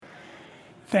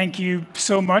Thank you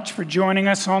so much for joining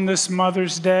us on this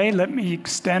Mother's Day. Let me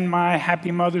extend my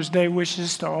happy Mother's Day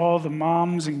wishes to all the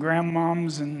moms and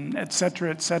grandmoms and et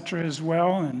cetera as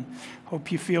well, and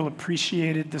hope you feel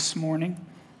appreciated this morning.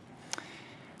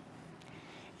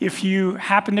 If you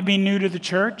happen to be new to the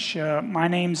church, my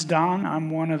name's Don.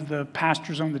 I'm one of the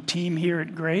pastors on the team here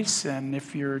at Grace, and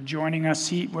if you're joining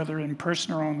us, whether in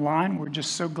person or online, we're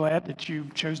just so glad that you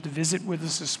chose to visit with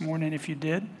us this morning if you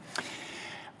did.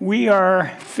 We are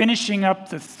finishing up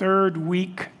the third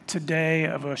week today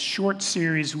of a short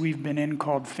series we've been in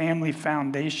called Family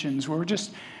Foundations, where we're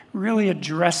just really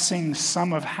addressing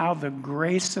some of how the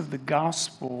grace of the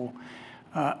gospel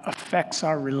affects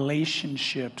our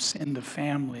relationships in the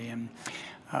family.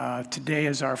 And today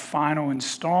is our final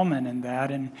installment in that.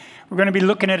 And we're going to be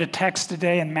looking at a text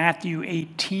today in Matthew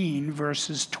 18,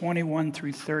 verses 21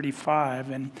 through 35.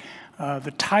 And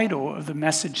the title of the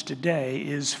message today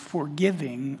is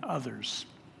Forgiving Others.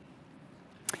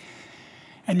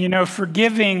 And you know,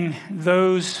 forgiving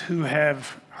those who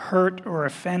have hurt or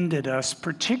offended us,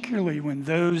 particularly when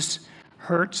those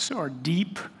hurts are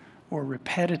deep or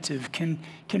repetitive, can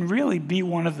really be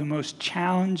one of the most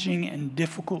challenging and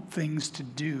difficult things to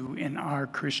do in our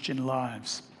Christian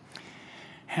lives.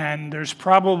 And there's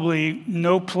probably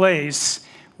no place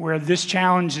where this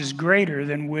challenge is greater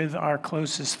than with our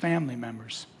closest family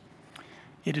members.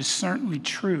 It is certainly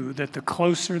true that the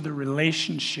closer the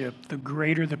relationship, the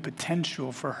greater the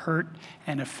potential for hurt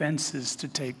and offenses to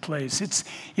take place.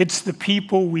 It's the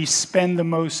people we spend the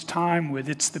most time with.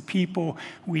 It's the people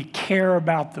we care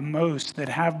about the most that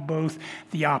have both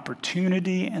the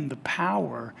opportunity and the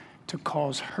power to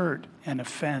cause hurt and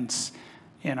offense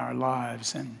in our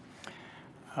lives. And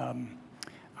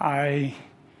I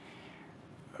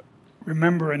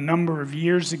remember a number of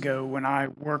years ago when I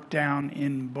worked down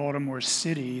in Baltimore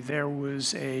City, there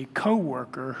was a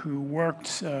coworker who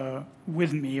worked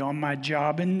with me on my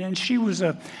job, and she was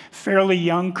a fairly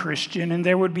young Christian, and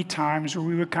there would be times where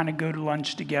we would kind of go to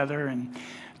lunch together and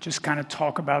just kind of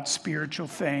talk about spiritual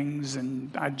things,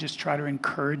 and I'd just try to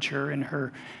encourage her in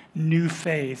her new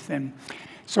faith. And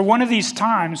so one of these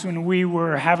times when we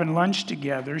were having lunch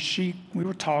together, we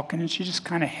were talking, and she just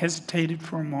kind of hesitated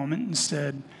for a moment and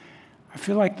said, I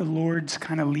feel like the Lord's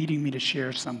kind of leading me to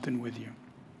share something with you.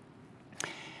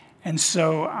 And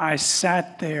so I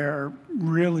sat there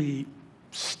really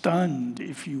stunned,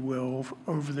 if you will,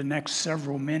 over the next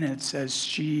several minutes as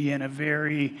she, in a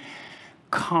very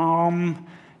calm,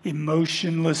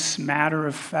 emotionless,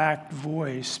 matter-of-fact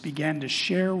voice, began to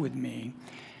share with me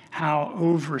how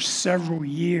over several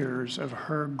years of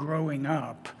her growing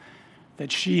up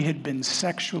that she had been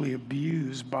sexually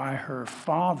abused by her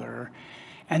father,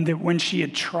 and that when she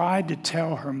had tried to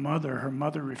tell her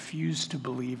mother refused to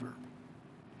believe her.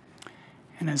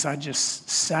 And as I just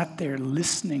sat there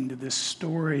listening to this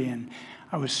story, and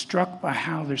I was struck by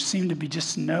how there seemed to be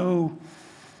just no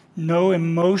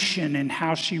emotion in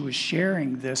how she was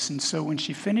sharing this. And so when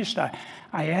she finished, I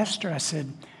asked her, I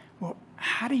said, well,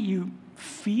 how do you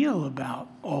feel about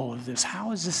all of this? How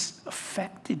has this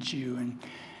affected you? And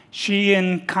she,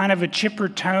 in kind of a chipper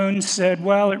tone, said,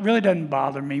 well, it really doesn't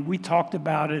bother me. We talked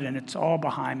about it, and it's all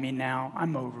behind me now.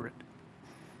 I'm over it.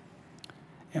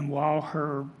 And while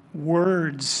her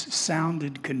words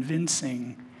sounded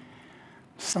convincing,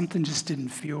 something just didn't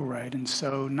feel right. And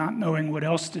so, not knowing what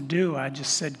else to do, I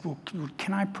just said, well,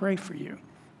 can I pray for you?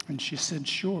 And she said,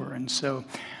 sure. And so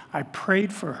I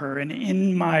prayed for her, and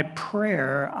in my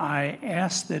prayer, I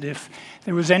asked that if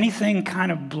there was anything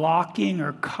kind of blocking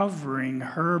or covering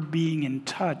her being in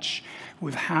touch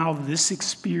with how this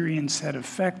experience had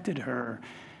affected her,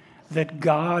 that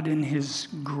God in His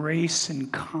grace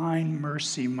and kind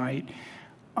mercy might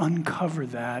uncover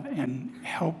that and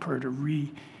help her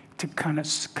to kind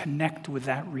of connect with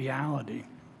that reality.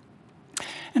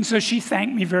 And so she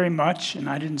thanked me very much, and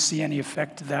I didn't see any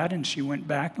effect of that, and she went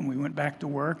back, and we went back to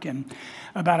work, and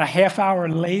about a half hour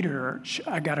later,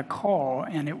 I got a call,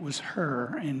 and it was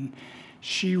her, and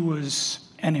she was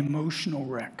an emotional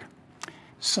wreck.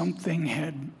 Something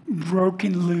had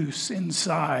broken loose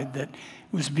inside that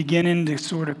was beginning to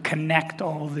sort of connect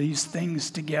all these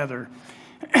things together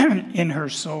in her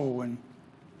soul,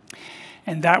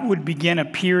 and that would begin a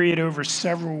period over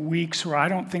several weeks where I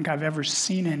don't think I've ever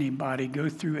seen anybody go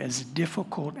through as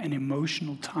difficult an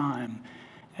emotional time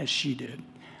as she did.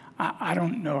 I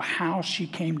don't know how she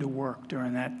came to work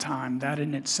during that time. That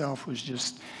in itself was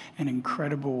just an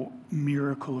incredible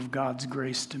miracle of God's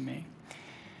grace to me.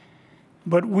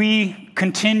 But we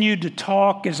continued to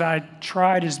talk as I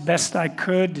tried as best I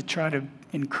could to try to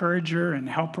encourage her and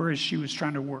help her as she was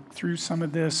trying to work through some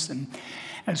of this.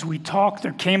 as we talked,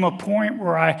 there came a point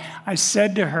where I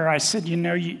said to her, I said,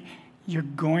 you're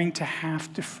going to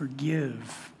have to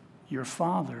forgive your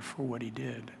father for what he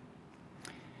did.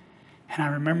 And I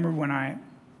remember when I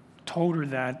told her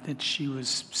that she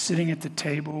was sitting at the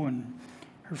table and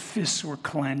her fists were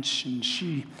clenched and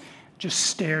she just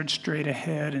stared straight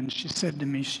ahead and she said to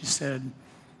me, she said,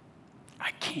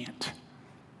 I can't.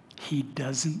 He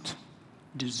doesn't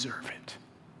deserve it.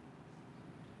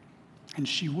 And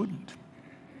she wouldn't.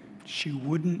 She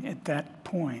wouldn't at that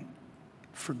point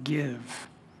forgive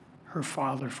her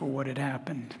father for what had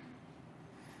happened.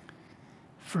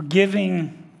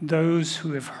 Forgiving those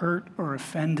who have hurt or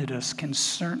offended us can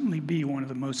certainly be one of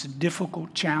the most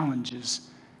difficult challenges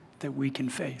that we can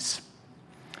face.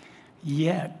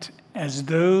 Yet, as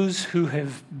those who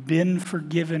have been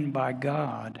forgiven by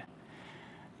God,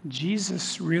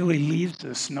 Jesus really leaves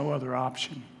us no other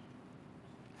option.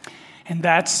 And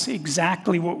that's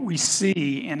exactly what we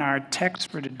see in our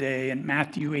text for today in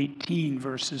Matthew 18,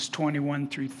 verses 21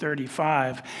 through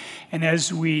 35. And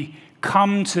as we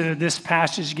come to this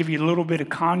passage, to give you a little bit of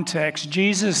context,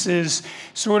 Jesus is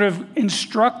sort of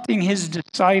instructing his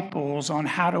disciples on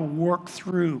how to work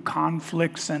through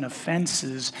conflicts and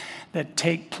offenses that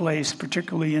take place,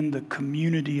 particularly in the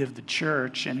community of the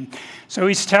church. And so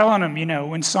he's telling them,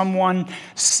 when someone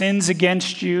sins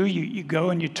against you, you go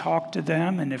and you talk to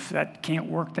them. And if that can't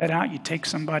work that out, you take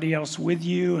somebody else with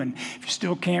you. And if you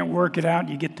still can't work it out,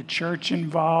 you get the church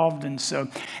involved. And so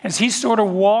as he's sort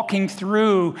of walking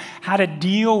through how to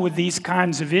deal with these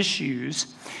kinds of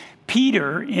issues,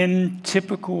 Peter, in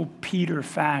typical Peter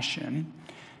fashion,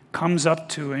 comes up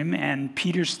to him, and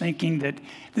Peter's thinking that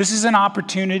this is an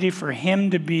opportunity for him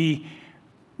to be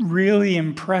really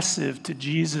impressive to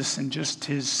Jesus and just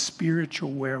his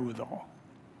spiritual wherewithal.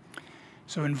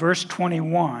 So in verse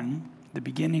 21, the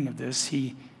beginning of this,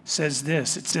 he says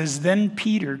this. It says, Then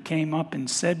Peter came up and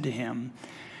said to him,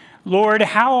 Lord,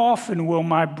 how often will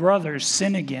my brother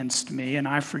sin against me and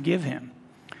I forgive him?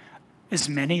 As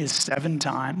many as 7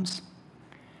 times?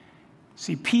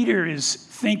 See, Peter is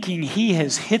thinking he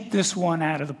has hit this one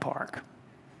out of the park.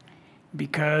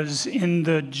 Because in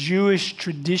the Jewish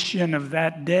tradition of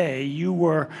that day, you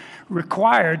were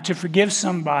required to forgive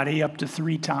somebody up to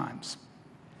 3 times.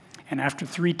 And after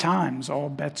 3 times, all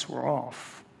bets were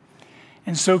off.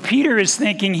 And so Peter is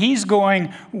thinking he's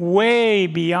going way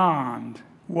beyond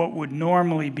what would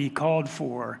normally be called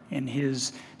for in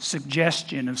his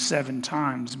suggestion of 7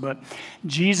 times. But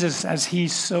Jesus, as he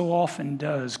so often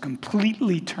does,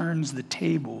 completely turns the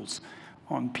tables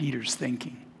on Peter's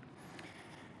thinking.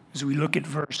 As we look at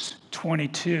verse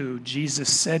 22, Jesus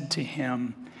said to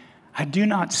him, I do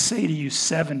not say to you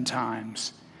 7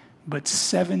 times, but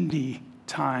 70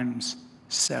 times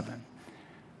 7.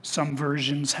 Some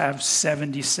versions have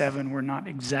 77. We're not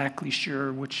exactly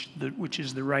sure which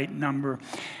is the right number.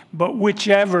 But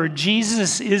whichever,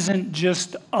 Jesus isn't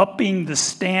just upping the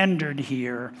standard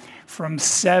here from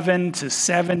 7 to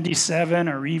 77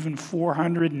 or even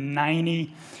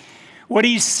 490. What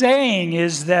he's saying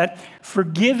is that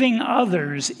forgiving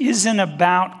others isn't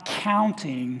about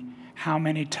counting how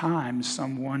many times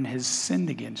someone has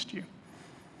sinned against you.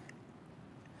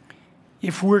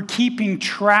 If we're keeping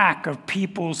track of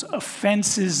people's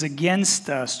offenses against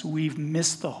us, we've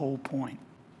missed the whole point.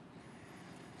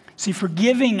 See,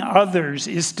 forgiving others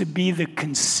is to be the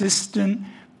consistent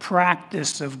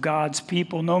practice of God's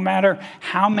people, no matter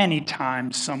how many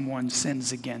times someone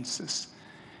sins against us.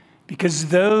 Because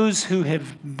those who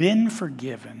have been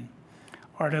forgiven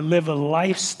are to live a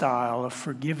lifestyle of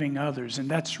forgiving others. And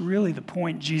that's really the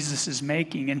point Jesus is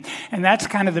making. And that's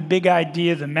kind of the big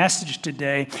idea of the message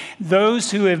today. Those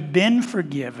who have been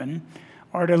forgiven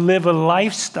are to live a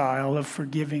lifestyle of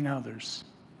forgiving others.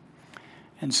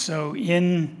 And so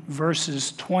in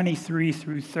verses 23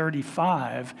 through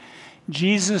 35,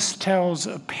 Jesus tells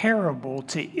a parable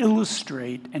to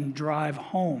illustrate and drive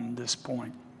home this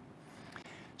point.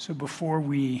 So before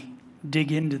we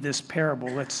dig into this parable,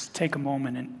 let's take a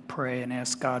moment and pray and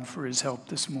ask God for his help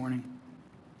this morning.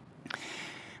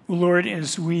 Well, Lord,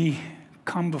 as we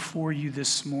come before you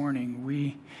this morning,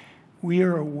 we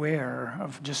are aware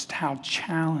of just how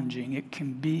challenging it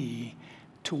can be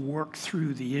to work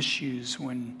through the issues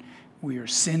when we are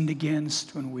sinned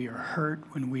against, when we are hurt,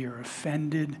 when we are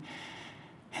offended.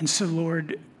 And so,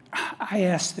 Lord, I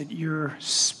ask that your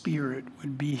Spirit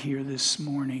would be here this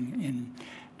morning in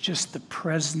just the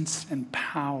presence and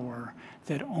power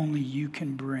that only you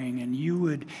can bring. And you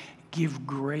would give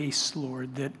grace,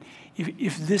 Lord, that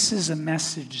if this is a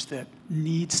message that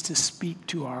needs to speak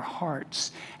to our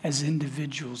hearts as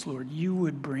individuals, Lord, you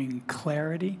would bring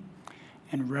clarity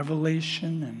and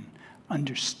revelation and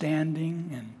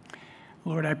understanding. And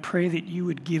Lord, I pray that you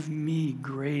would give me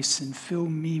grace and fill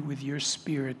me with your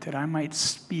Spirit, that I might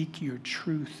speak your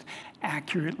truth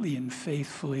accurately and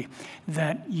faithfully,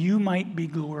 that you might be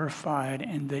glorified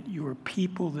and that your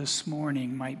people this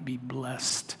morning might be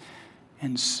blessed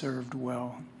and served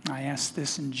well. I ask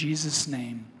this in Jesus'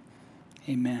 name.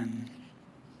 Amen.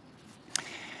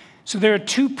 So there are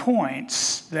 2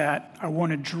 points that I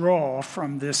want to draw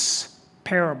from this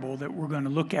parable that we're going to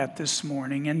look at this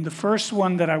morning. And the first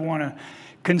one that I want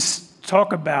to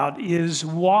talk about is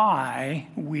why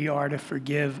we are to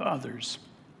forgive others.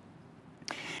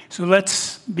 So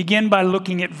let's begin by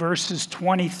looking at verses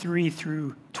 23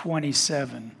 through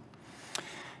 27.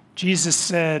 Jesus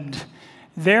said,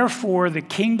 "Therefore the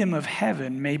kingdom of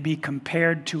heaven may be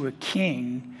compared to a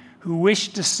king who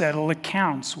wished to settle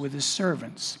accounts with his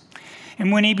servants.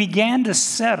 And when he began to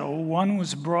settle, one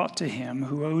was brought to him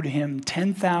who owed him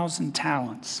 10,000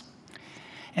 talents.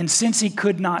 And since he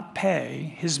could not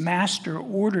pay, his master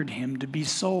ordered him to be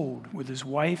sold with his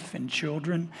wife and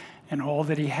children and all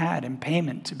that he had, and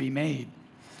payment to be made.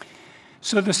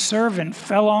 So the servant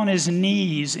fell on his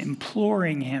knees,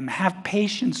 imploring him, 'Have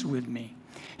patience with me,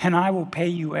 and I will pay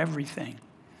you everything.'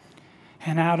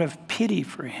 And out of pity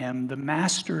for him, the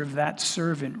master of that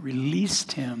servant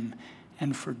released him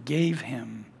and forgave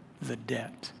him the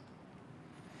debt."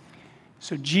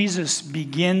 So Jesus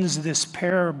begins this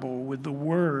parable with the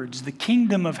words, "The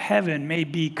kingdom of heaven may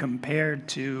be compared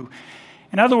to."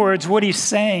 In other words, what he's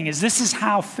saying is this is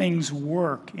how things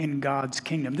work in God's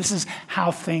kingdom. This is how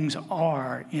things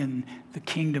are in the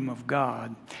kingdom of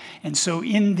God. And so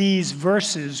in these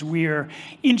verses, we are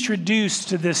introduced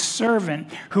to this servant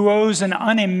who owes an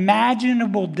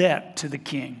unimaginable debt to the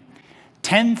king,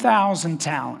 10,000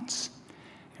 talents.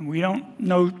 And we don't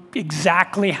know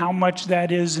exactly how much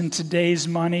that is in today's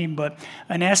money, but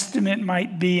an estimate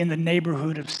might be in the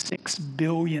neighborhood of $6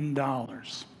 billion.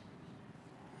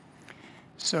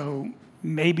 So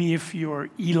maybe if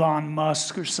you're Elon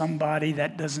Musk or somebody,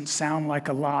 that doesn't sound like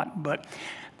a lot. But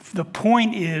the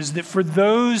point is that for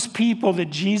those people that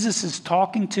Jesus is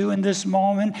talking to in this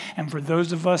moment, and for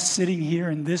those of us sitting here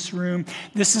in this room,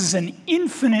 this is an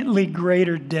infinitely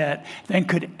greater debt than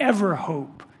could ever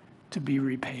hope to be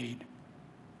repaid.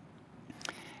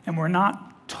 And we're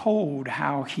not told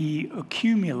how he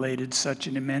accumulated such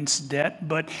an immense debt,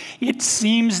 but it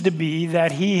seems to be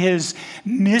that he has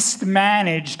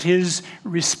mismanaged his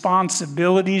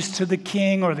responsibilities to the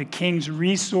king or the king's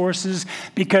resources,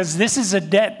 because this is a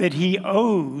debt that he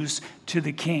owes to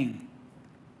the king.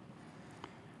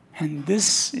 And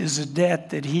this is a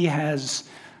debt that he has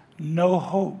no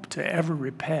hope to ever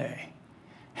repay,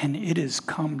 and it has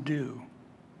come due.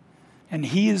 And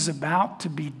he is about to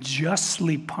be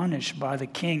justly punished by the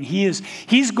king.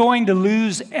 He's going to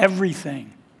lose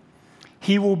everything.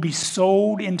 He will be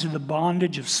sold into the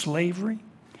bondage of slavery.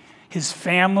 His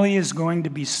family is going to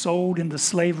be sold into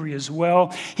slavery as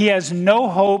well. He has no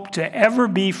hope to ever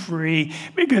be free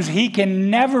because he can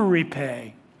never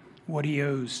repay what he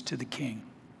owes to the king.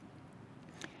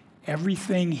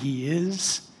 Everything he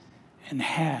is and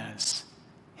has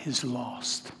is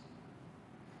lost.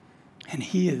 And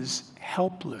he is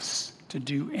helpless to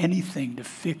do anything to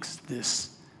fix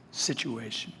this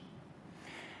situation.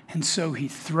 And so he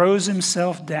throws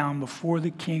himself down before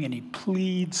the king and he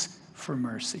pleads for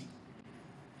mercy.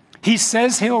 He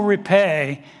says he'll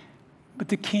repay, but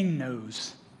the king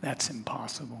knows that's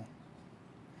impossible.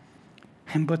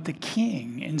 But the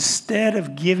king, instead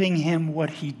of giving him what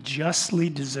he justly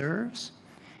deserves,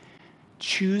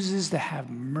 chooses to have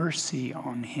mercy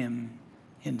on him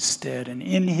instead. And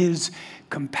in his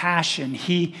compassion,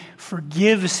 he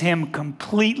forgives him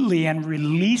completely and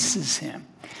releases him.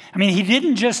 I mean, he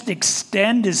didn't just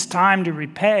extend his time to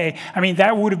repay. I mean,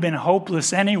 that would have been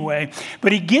hopeless anyway.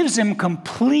 But he gives him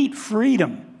complete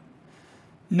freedom.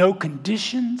 No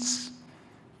conditions,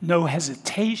 no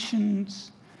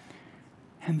hesitations.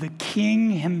 And the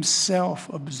king himself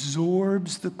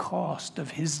absorbs the cost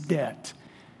of his debt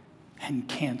and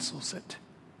cancels it.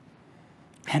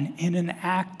 And in an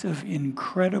act of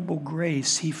incredible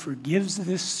grace, he forgives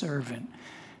this servant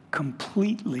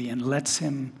completely and lets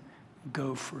him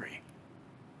go free.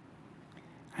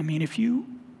 I mean, if you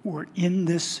were in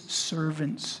this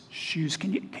servant's shoes,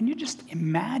 can you just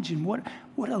imagine what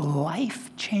a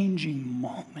life-changing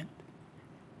moment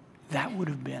that would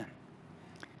have been?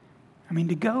 I mean,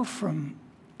 to go from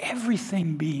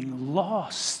everything being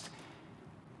lost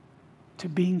to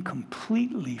being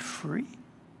completely free.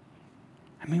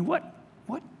 I mean, what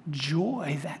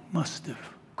joy that must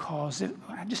have caused. It's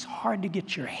just hard to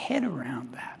get your head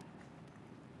around that.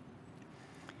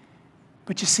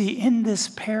 But you see, in this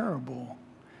parable,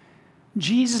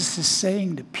 Jesus is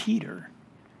saying to Peter,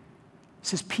 he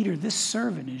says, Peter, this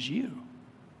servant is you.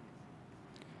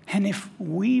 And if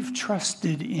we've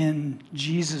trusted in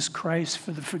Jesus Christ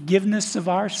for the forgiveness of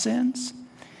our sins,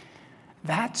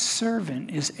 that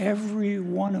servant is every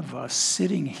one of us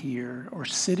sitting here or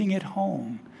sitting at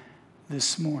home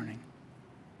this morning.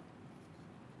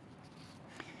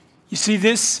 You see,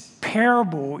 this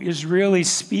parable is really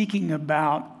speaking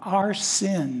about our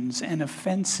sins and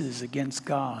offenses against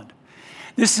God.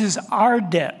 This is our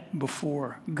debt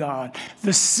before God.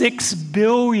 The $6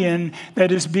 billion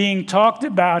that is being talked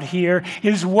about here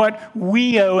is what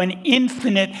we owe, an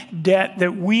infinite debt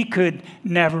that we could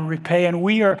never repay. And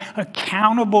we are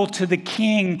accountable to the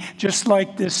king, just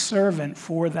like this servant,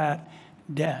 for that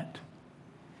debt.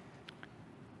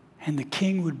 And the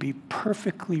king would be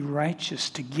perfectly righteous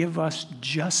to give us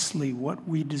justly what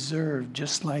we deserve,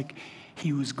 just like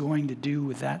he was going to do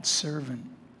with that servant.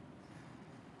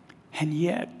 And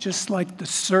yet, just like the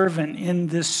servant in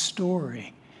this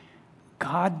story,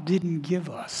 God didn't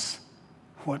give us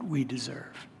what we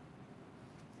deserve.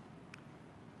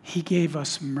 He gave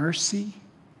us mercy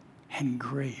and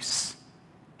grace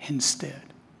instead.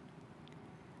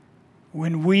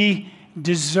 When we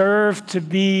deserve to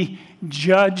be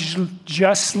judged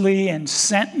justly and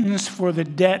sentenced for the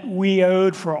debt we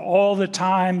owed, for all the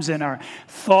times in our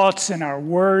thoughts and our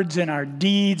words and our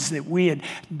deeds that we had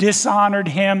dishonored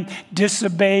him,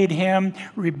 disobeyed him,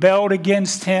 rebelled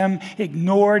against him,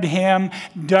 ignored him,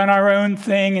 done our own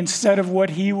thing instead of what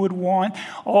he would want.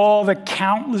 All the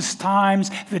countless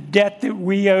times, the debt that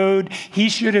we owed, he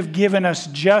should have given us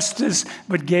justice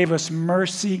but gave us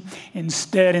mercy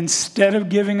instead. Instead of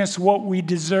giving us what we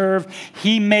deserve,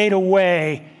 he made a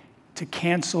way to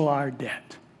cancel our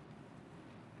debt.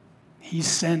 He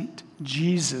sent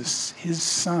Jesus, his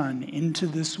son, into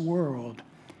this world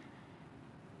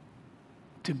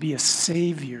to be a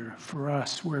savior for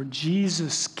us, where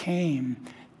Jesus came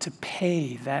to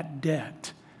pay that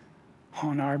debt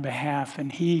on our behalf.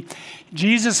 And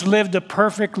Jesus lived a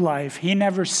perfect life. He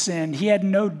never sinned. He had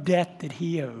no debt that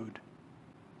he owed.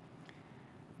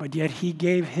 But yet he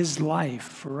gave his life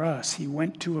for us. He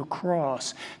went to a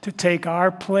cross to take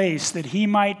our place, that he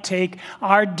might take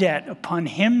our debt upon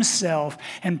himself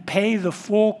and pay the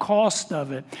full cost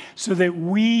of it, so that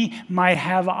we might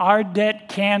have our debt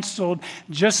canceled.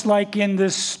 Just like in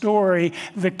this story,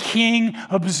 the king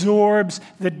absorbs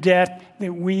the debt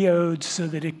that we owed so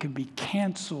that it could be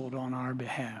canceled on our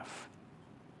behalf.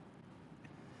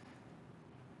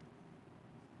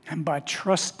 And by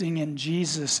trusting in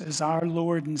Jesus as our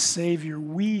Lord and Savior,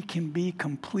 we can be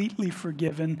completely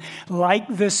forgiven, like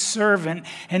this servant,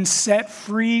 and set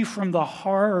free from the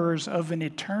horrors of an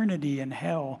eternity in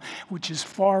hell, which is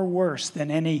far worse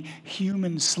than any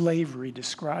human slavery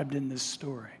described in this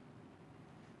story.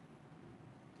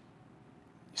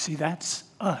 See, that's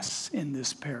us in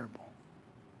this parable.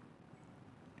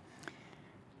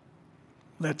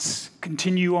 Let's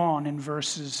continue on in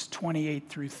verses 28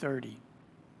 through 30.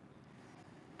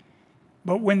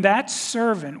 But when that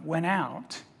servant went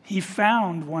out, he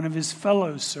found one of his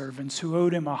fellow servants who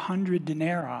owed him 100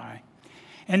 denarii.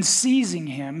 And seizing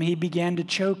him, he began to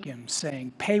choke him,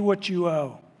 saying, "Pay what you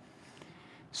owe."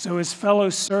 So his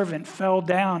fellow servant fell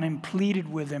down and pleaded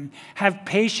with him, "Have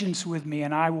patience with me,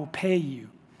 and I will pay you."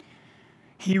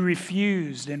 He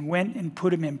refused and went and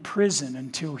put him in prison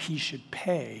until he should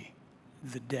pay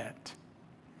the debt.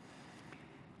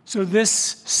 So this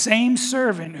same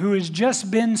servant who has just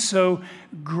been so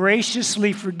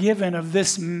graciously forgiven of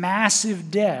this massive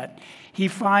debt, he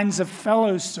finds a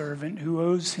fellow servant who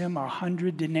owes him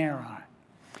 100 denarii.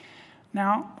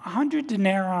 Now, 100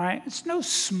 denarii, it's no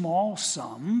small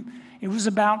sum. It was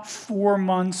about 4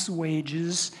 months'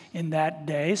 wages in that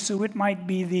day, so it might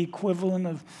be the equivalent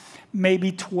of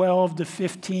maybe $12,000 to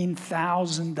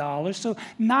 $15,000, so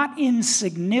not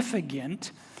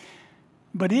insignificant.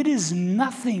 But it is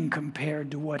nothing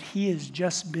compared to what he has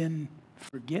just been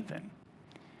forgiven.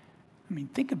 I mean,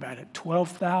 think about it.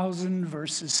 12,000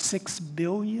 versus 6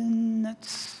 billion.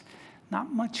 That's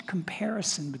not much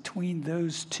comparison between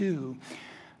those two.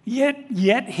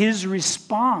 Yet his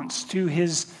response to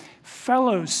his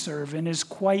fellow servant is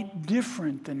quite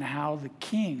different than how the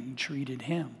king treated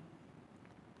him.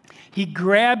 He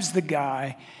grabs the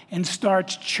guy and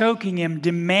starts choking him,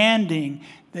 demanding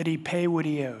that he pay what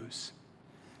he owes.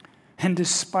 And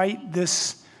despite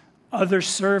this other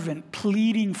servant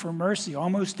pleading for mercy,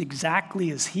 almost exactly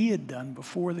as he had done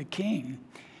before the king,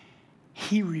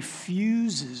 he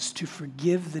refuses to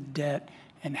forgive the debt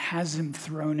and has him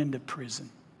thrown into prison.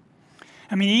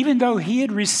 I mean, even though he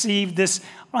had received this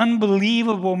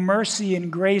unbelievable mercy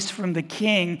and grace from the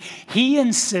king, he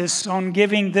insists on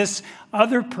giving this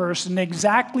other person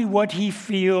exactly what he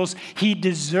feels he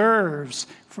deserves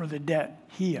for the debt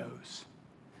he owes.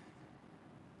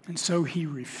 And so he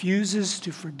refuses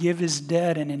to forgive his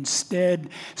debt and instead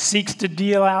seeks to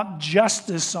deal out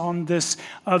justice on this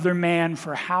other man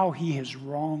for how he has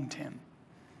wronged him.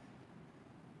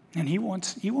 And he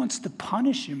wants to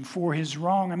punish him for his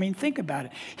wrong. I mean, think about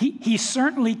it. He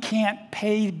certainly can't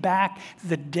pay back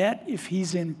the debt if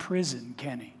he's in prison,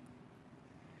 can he?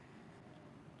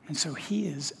 And so he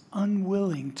is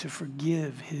unwilling to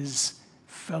forgive his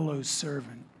fellow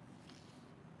servant.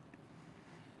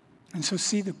 And so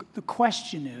see, the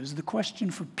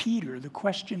question for Peter, the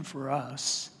question for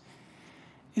us,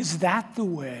 is that the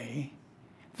way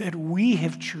that we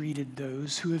have treated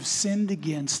those who have sinned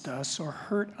against us or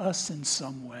hurt us in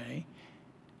some way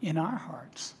in our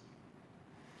hearts?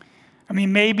 I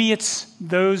mean, maybe it's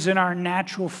those in our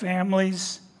natural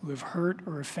families who have hurt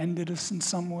or offended us in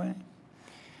some way.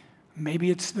 Maybe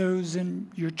it's those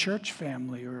in your church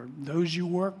family or those you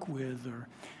work with or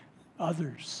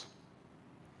others.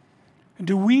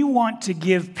 Do we want to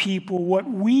give people what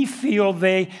we feel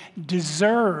they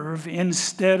deserve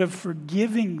instead of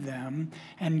forgiving them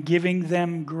and giving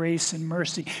them grace and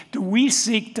mercy? Do we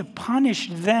seek to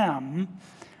punish them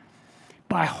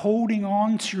by holding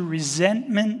on to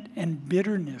resentment and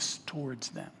bitterness towards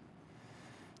them?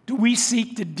 Do we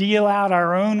seek to deal out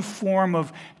our own form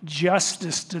of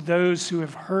justice to those who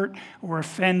have hurt or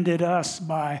offended us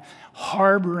by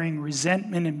harboring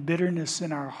resentment and bitterness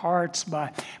in our hearts,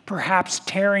 by perhaps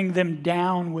tearing them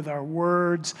down with our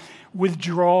words,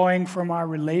 withdrawing from our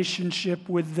relationship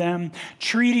with them,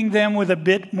 treating them with a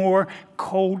bit more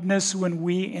coldness when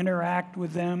we interact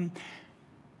with them?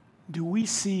 Do we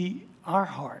see our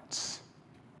hearts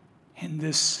in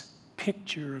this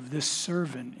picture of this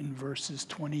servant in verses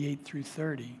 28 through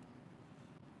 30?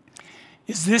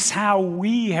 Is this how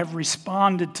we have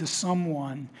responded to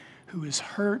someone who has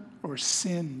hurt or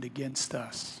sinned against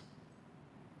us?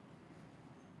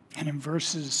 And in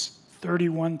verses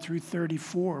 31 through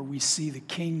 34, we see the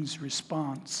king's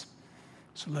response.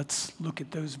 So let's look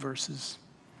at those verses.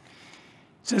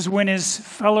 It says, when his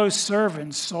fellow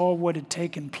servants saw what had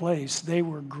taken place, they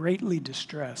were greatly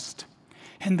distressed.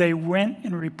 And they went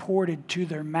and reported to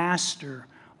their master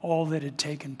all that had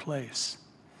taken place.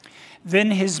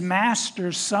 Then his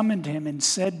master summoned him and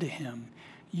said to him,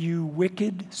 "You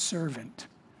wicked servant,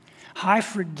 I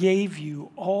forgave you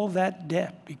all that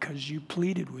debt because you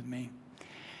pleaded with me.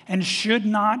 And should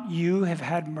not you have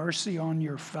had mercy on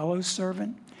your fellow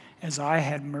servant as I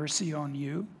had mercy on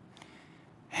you?"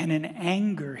 And in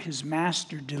anger his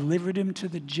master delivered him to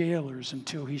the jailers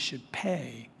until he should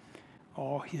pay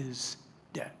all his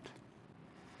debt.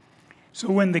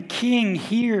 So when the king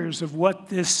hears of what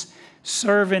this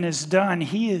servant has done,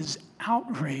 he is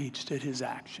outraged at his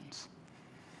actions.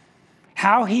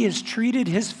 How he has treated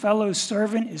his fellow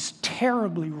servant is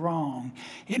terribly wrong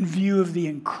in view of the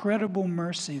incredible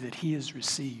mercy that he has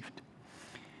received.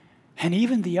 And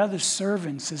even the other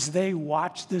servants, as they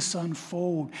watch this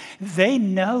unfold, they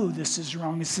know this is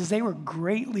wrong. It says they were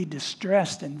greatly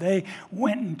distressed, and they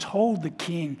went and told the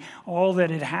king all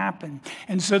that had happened.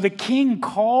 And so the king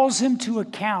calls him to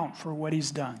account for what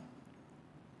he's done.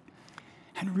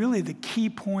 And really the key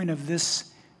point of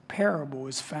this parable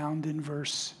is found in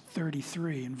verse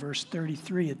 33. In verse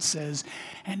 33 it says,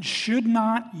 "And should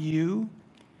not you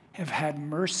have had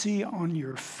mercy on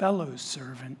your fellow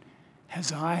servant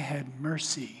as I had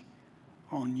mercy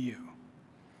on you?"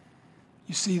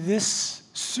 You see, this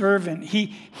servant,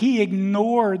 he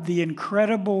ignored the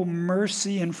incredible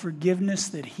mercy and forgiveness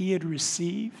that he had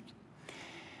received.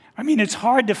 I mean, it's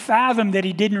hard to fathom that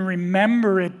he didn't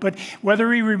remember it, but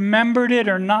whether he remembered it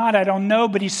or not, I don't know,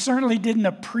 but he certainly didn't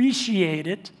appreciate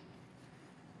it.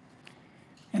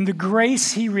 And the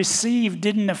grace he received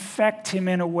didn't affect him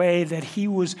in a way that he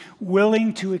was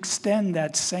willing to extend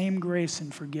that same grace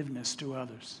and forgiveness to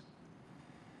others.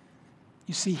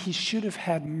 You see, he should have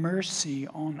had mercy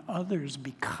on others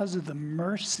because of the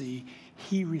mercy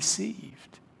he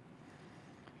received.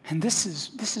 And this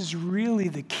is really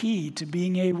the key to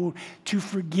being able to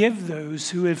forgive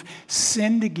those who have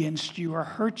sinned against you or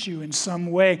hurt you in some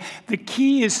way. The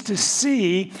key is to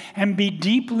see and be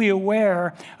deeply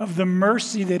aware of the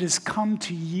mercy that has come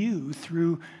to you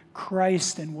through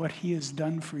Christ and what he has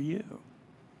done for you.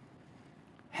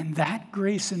 And that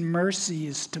grace and mercy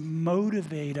is to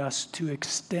motivate us to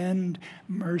extend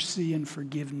mercy and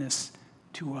forgiveness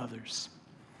to others.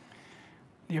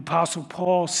 The Apostle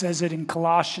Paul says it in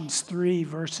Colossians 3,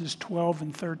 verses 12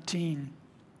 and 13.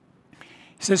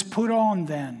 He says, put on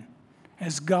then,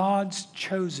 as God's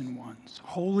chosen ones,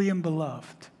 holy and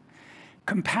beloved,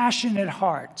 compassionate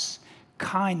hearts,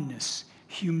 kindness,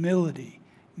 humility,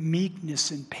 meekness,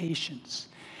 and patience,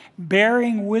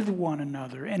 bearing with one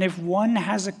another, and if one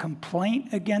has a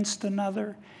complaint against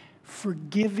another,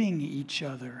 forgiving each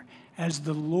other. As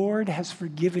the Lord has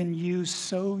forgiven you,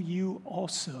 so you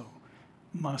also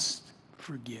must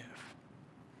forgive.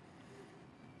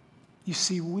 You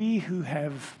see, we who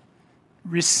have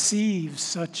received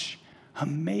such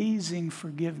amazing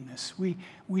forgiveness, we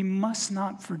must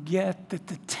not forget that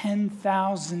the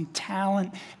 10,000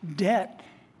 talent debt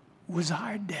was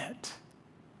our debt.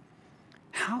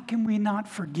 How can we not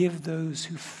forgive those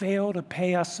who fail to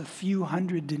pay us a few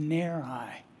hundred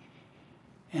denarii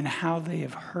and how they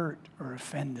have hurt or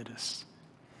offended us?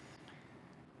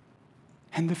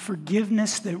 And the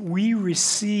forgiveness that we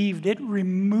received, it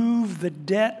removed the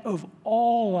debt of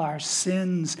all our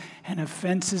sins and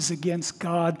offenses against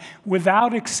God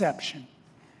without exception.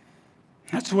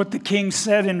 That's what the king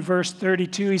said in verse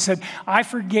 32. He said, I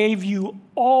forgave you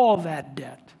all that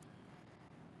debt.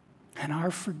 And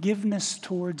our forgiveness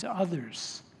towards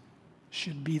others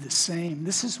should be the same.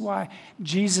 This is why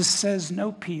Jesus says,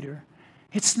 no, Peter,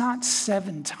 it's not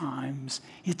 7 times,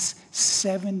 it's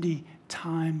 70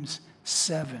 times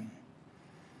 7.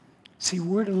 See,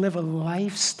 we're to live a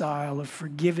lifestyle of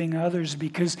forgiving others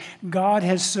because God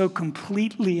has so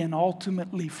completely and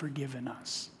ultimately forgiven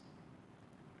us.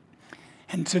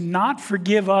 And to not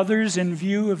forgive others in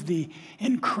view of the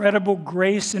incredible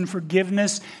grace and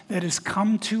forgiveness that has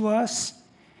come to us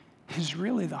is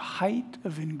really the height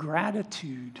of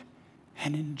ingratitude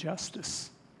and injustice.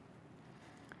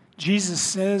 Jesus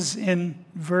says in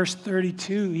verse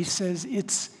 32, he says,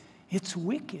 it's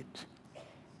wicked.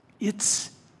 It's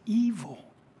evil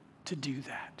to do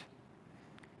that.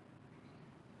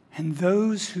 And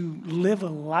those who live a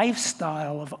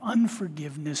lifestyle of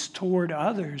unforgiveness toward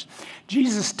others,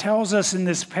 Jesus tells us in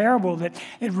this parable that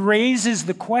it raises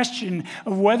the question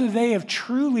of whether they have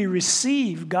truly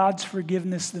received God's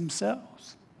forgiveness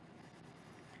themselves.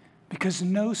 Because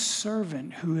no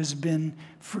servant who has been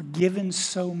forgiven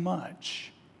so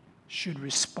much should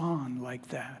respond like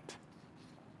that.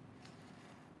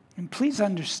 And please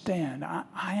understand,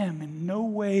 I am in no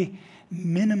way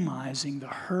minimizing the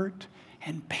hurt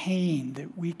and pain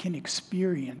that we can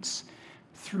experience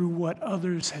through what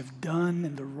others have done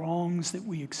and the wrongs that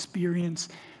we experience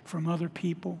from other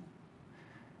people.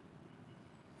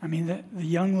 I mean, the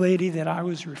young lady that I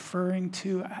was referring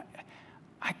to,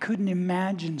 I couldn't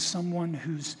imagine someone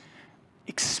who's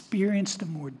experienced a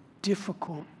more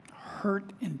difficult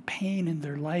hurt and pain in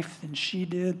their life than she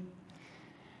did.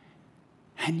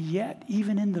 And yet,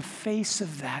 even in the face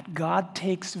of that, God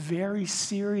takes very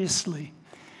seriously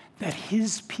that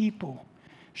his people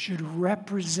should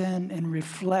represent and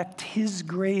reflect his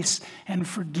grace and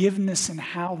forgiveness in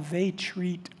how they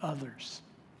treat others.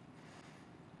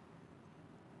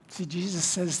 See, Jesus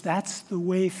says that's the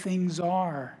way things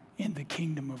are in the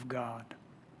kingdom of God.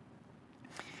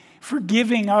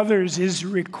 Forgiving others is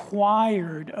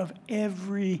required of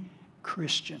every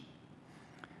Christian.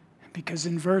 Because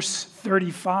in verse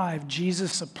 35,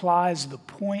 Jesus applies the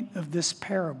point of this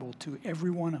parable to every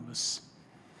one of us.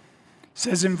 It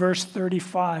says in verse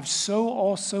 35, so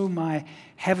also my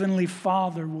heavenly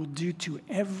Father will do to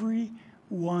every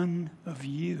one of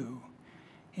you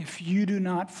if you do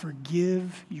not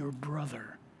forgive your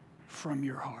brother from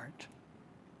your heart.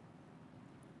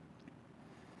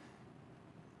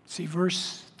 See,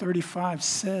 verse 35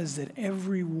 says that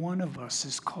every one of us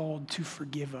is called to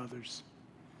forgive others.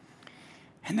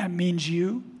 And that means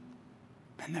you,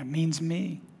 and that means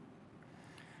me.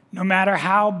 No matter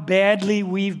how badly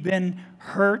we've been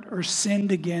hurt or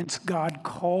sinned against, God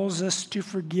calls us to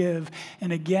forgive.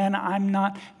 And again, I'm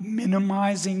not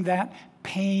minimizing that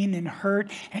pain and hurt,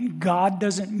 and God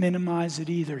doesn't minimize it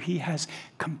either. He has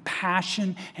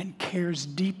compassion and cares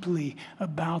deeply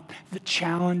about the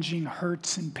challenging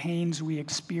hurts and pains we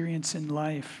experience in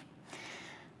life.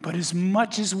 But as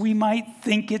much as we might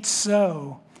think it's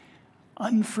so,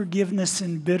 unforgiveness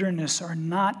and bitterness are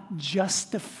not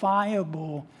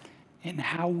justifiable in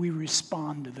how we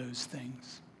respond to those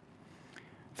things.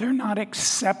 They're not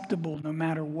acceptable no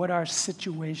matter what our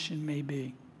situation may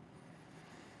be.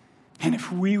 And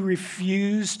if we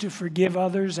refuse to forgive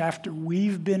others after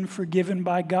we've been forgiven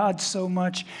by God so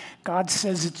much, God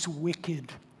says it's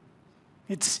wicked.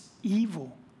 It's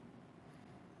evil.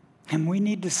 And we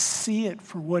need to see it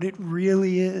for what it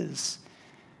really is.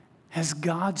 As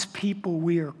God's people,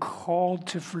 we are called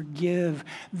to forgive.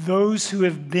 Those who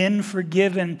have been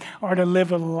forgiven are to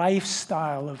live a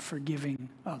lifestyle of forgiving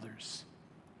others.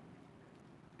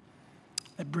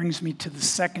 That brings me to the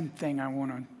second thing I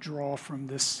want to draw from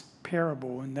this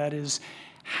parable, and that is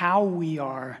how we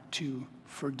are to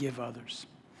forgive others.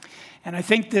 And I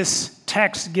think this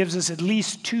text gives us at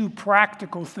least two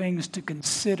practical things to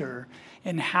consider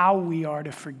in how we are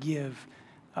to forgive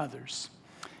others.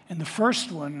 And the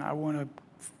first one I want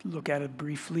to look at it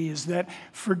briefly is that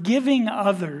forgiving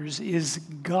others is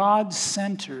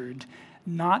God-centered,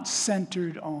 not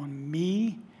centered on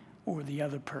me or the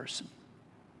other person.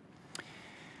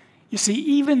 You see,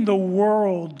 even the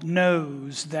world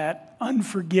knows that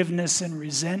unforgiveness and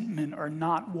resentment are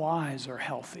not wise or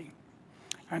healthy.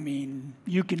 I mean,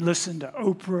 you can listen to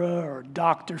Oprah or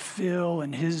Dr. Phil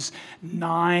and his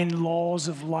 9 laws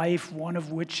of life, one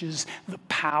of which is the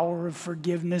power of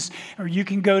forgiveness. Or you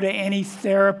can go to any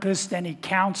therapist, any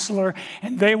counselor,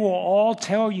 and they will all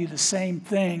tell you the same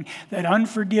thing, that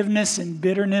unforgiveness and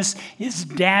bitterness is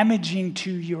damaging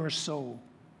to your soul.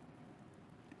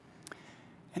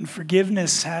 And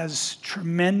forgiveness has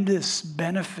tremendous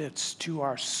benefits to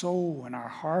our soul and our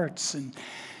hearts.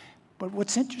 But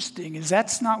what's interesting is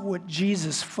that's not what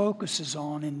Jesus focuses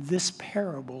on in this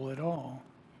parable at all.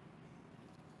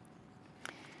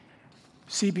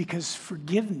 See, because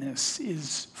forgiveness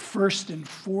is first and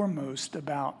foremost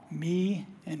about me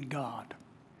and God.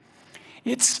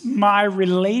 It's my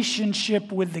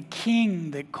relationship with the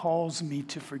King that calls me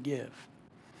to forgive.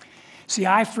 See,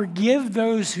 I forgive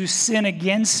those who sin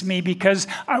against me because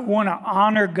I want to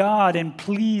honor God and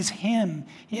please Him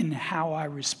in how I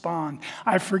respond.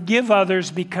 I forgive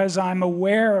others because I'm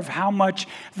aware of how much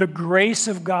the grace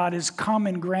of God has come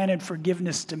and granted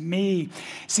forgiveness to me.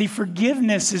 See,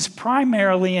 forgiveness is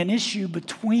primarily an issue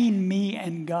between me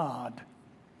and God,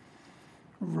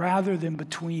 rather than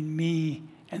between me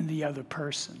and the other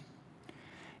person.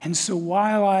 And so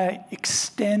while I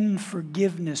extend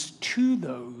forgiveness to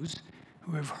those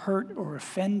who have hurt or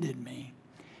offended me,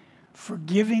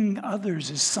 forgiving others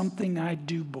is something I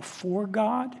do before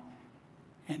God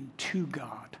and to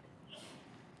God.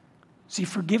 See,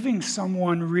 forgiving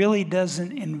someone really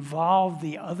doesn't involve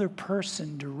the other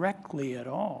person directly at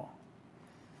all.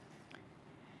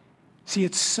 See,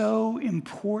 it's so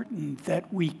important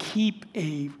that we keep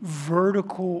a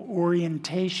vertical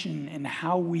orientation in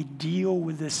how we deal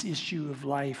with this issue of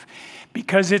life,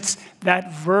 because it's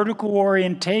that vertical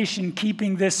orientation,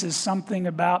 keeping this as something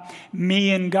about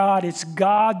me and God. It's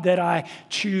God that I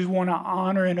want to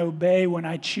honor and obey when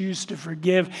I choose to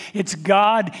forgive. It's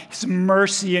God's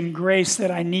mercy and grace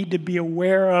that I need to be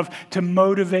aware of to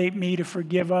motivate me to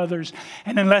forgive others.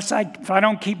 And if I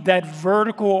don't keep that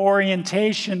vertical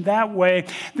orientation that way,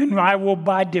 then I will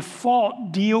by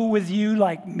default deal with you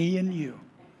like me and you,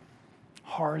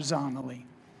 horizontally.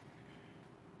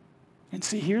 And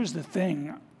see, here's the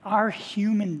thing. Our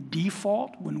human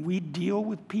default when we deal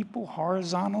with people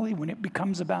horizontally, when it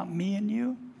becomes about me and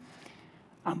you,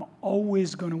 I'm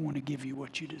always going to want to give you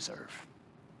what you deserve.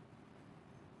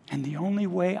 And the only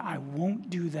way I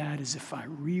won't do that is if I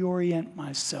reorient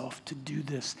myself to do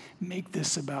this, make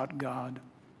this about God.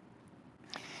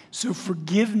 So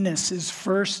forgiveness is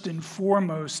first and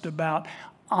foremost about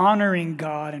honoring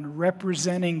God and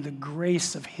representing the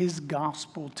grace of His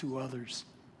gospel to others.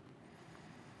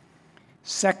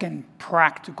 Second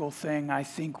practical thing I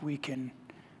think we can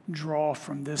draw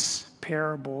from this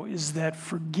parable is that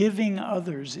forgiving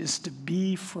others is to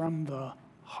be from the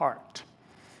heart.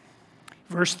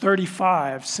 Verse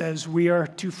 35 says we are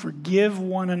to forgive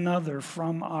one another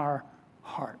from our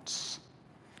hearts.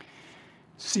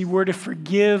 See, we're to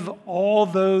forgive all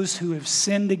those who have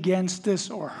sinned against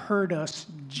us or hurt us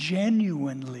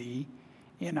genuinely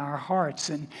in our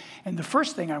hearts. And the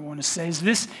first thing I want to say is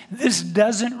this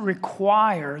doesn't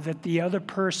require that the other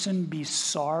person be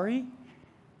sorry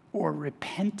or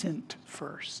repentant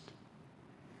first.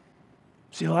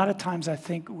 See, a lot of times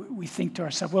we think to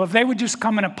ourselves, well, if they would just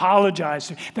come and apologize,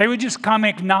 if they would just come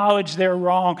and acknowledge they're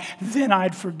wrong, then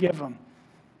I'd forgive them.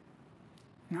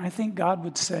 And I think God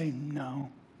would say, no,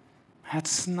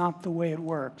 that's not the way it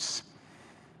works.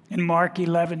 In Mark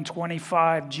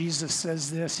 11:25, Jesus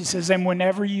says this. He says, and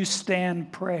whenever you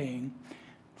stand praying,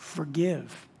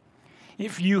 forgive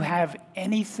if you have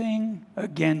anything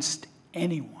against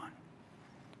anyone,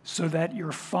 so that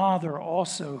your Father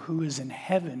also who is in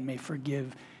heaven may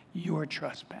forgive your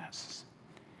trespasses.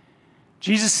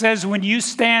 Jesus says when you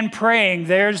stand praying,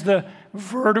 there's the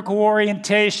vertical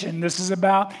orientation. This is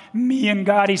about me and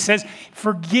God. He says,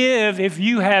 forgive if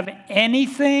you have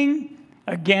anything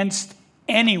against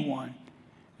anyone.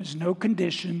 There's no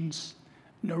conditions,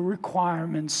 no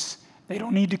requirements. They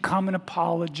don't need to come and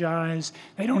apologize.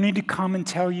 They don't need to come and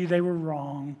tell you they were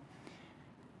wrong.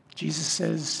 Jesus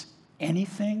says,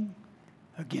 anything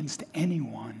against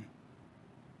anyone,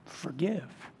 forgive.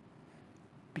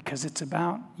 Because it's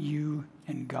about you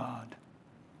and God.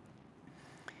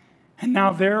 And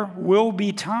now there will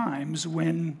be times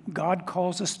when God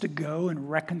calls us to go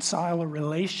and reconcile a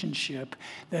relationship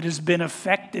that has been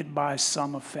affected by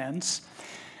some offense.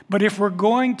 But if we're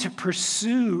going to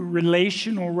pursue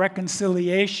relational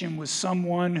reconciliation with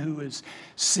someone who has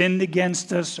sinned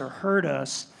against us or hurt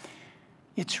us,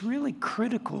 it's really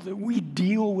critical that we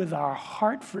deal with our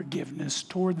heart forgiveness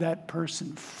toward that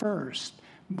person first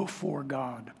before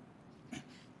God.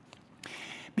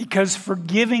 Because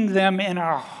forgiving them in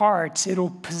our hearts, it'll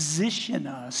position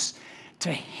us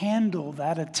to handle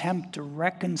that attempt to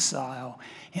reconcile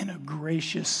in a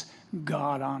gracious,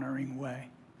 God-honoring way.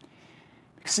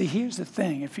 See, here's the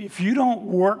thing. If you don't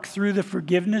work through the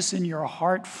forgiveness in your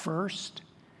heart first,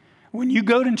 when you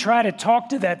go and try to talk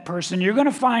to that person, you're going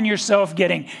to find yourself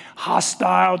getting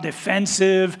hostile,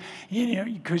 defensive,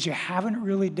 because you haven't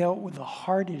really dealt with the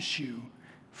heart issue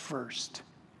first.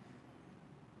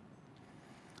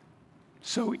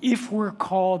 So if we're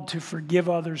called to forgive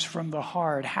others from the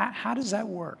heart, how does that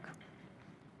work?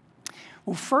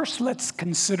 Well, first, let's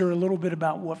consider a little bit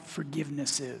about what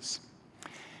forgiveness is.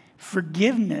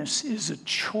 Forgiveness is a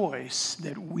choice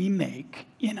that we make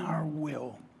in our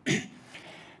will.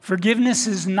 Forgiveness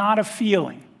is not a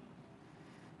feeling.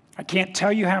 I can't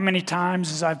tell you how many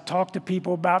times as I've talked to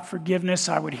people about forgiveness,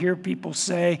 I would hear people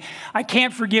say, I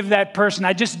can't forgive that person.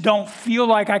 I just don't feel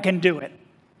like I can do it.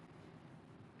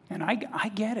 And I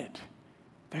get it.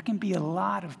 There can be a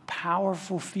lot of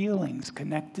powerful feelings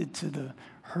connected to the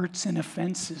hurts and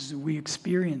offenses that we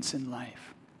experience in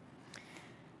life.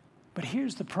 But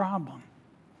here's the problem.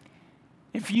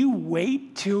 If you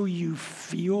wait till you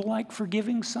feel like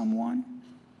forgiving someone,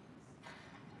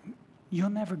 you'll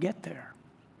never get there.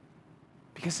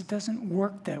 Because it doesn't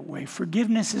work that way.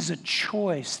 Forgiveness is a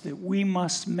choice that we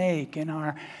must make in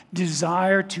our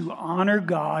desire to honor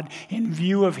God in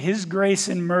view of His grace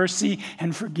and mercy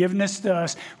and forgiveness to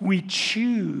us. We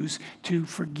choose to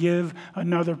forgive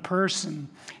another person.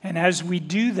 And as we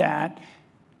do that,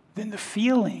 then the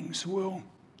feelings will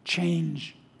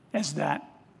change as that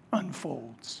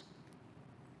unfolds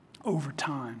over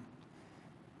time.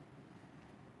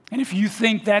 And if you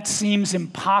think that seems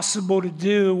impossible to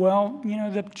do, well,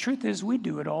 the truth is we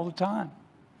do it all the time.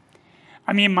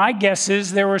 I mean, my guess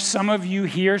is there were some of you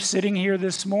here sitting here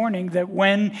this morning that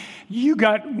when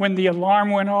the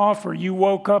alarm went off or you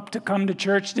woke up to come to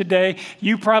church today,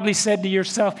 you probably said to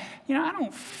yourself, I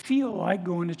don't feel like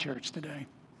going to church today.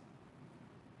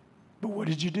 But what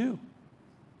did you do?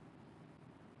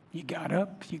 You got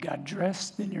up, you got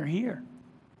dressed, and you're here.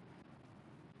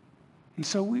 And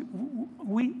so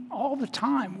we all the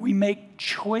time, we make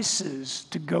choices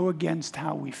to go against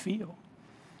how we feel.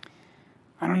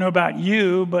 I don't know about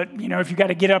you, but if you got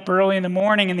to get up early in the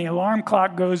morning and the alarm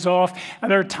clock goes off,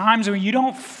 there are times when you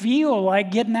don't feel like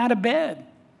getting out of bed.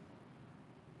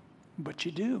 But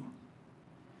you do.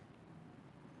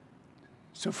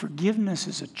 So forgiveness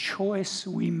is a choice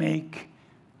we make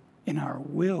in our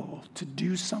will to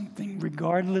do something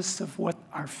regardless of what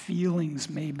our feelings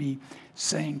may be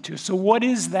saying to us. So what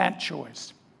is that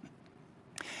choice?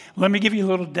 Let me give you a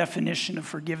little definition of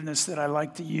forgiveness that I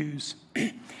like to use.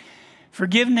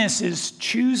 Forgiveness is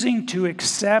choosing to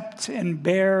accept and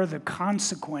bear the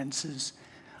consequences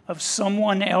of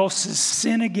someone else's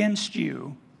sin against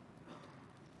you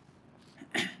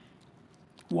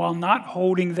while not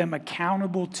holding them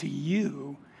accountable to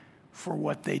you for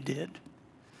what they did.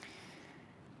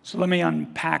 So let me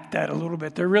unpack that a little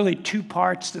bit. There are really two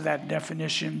parts to that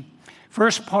definition.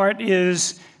 First part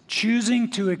is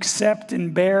choosing to accept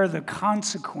and bear the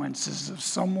consequences of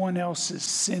someone else's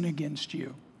sin against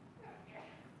you.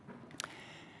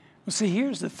 Well, see,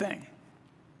 here's the thing.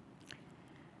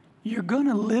 You're going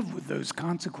to live with those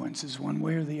consequences one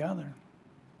way or the other.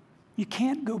 You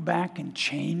can't go back and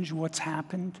change what's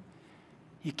happened.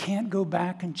 You can't go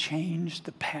back and change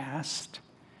the past.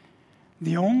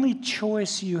 The only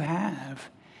choice you have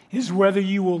is whether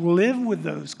you will live with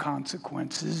those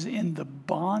consequences in the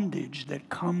bondage that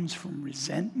comes from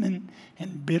resentment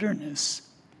and bitterness,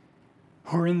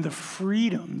 or in the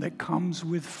freedom that comes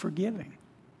with forgiving.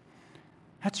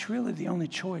 That's really the only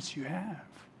choice you have.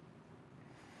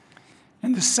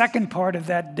 And the second part of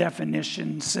that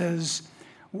definition says,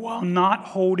 while not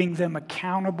holding them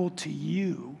accountable to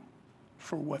you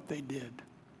for what they did.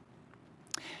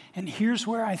 And here's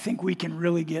where I think we can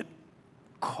really get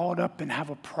caught up and have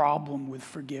a problem with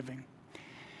forgiving.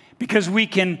 Because we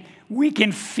can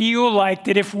feel like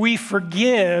that if we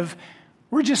forgive,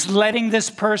 We're just letting this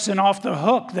person off the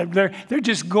hook. They're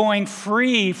just going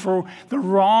free for the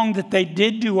wrong that they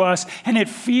did to us, and it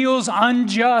feels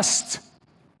unjust.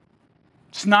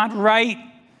 It's not right.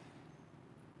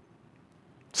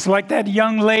 It's like that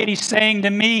young lady saying to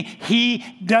me, he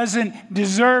doesn't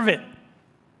deserve it.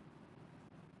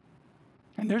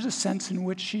 And there's a sense in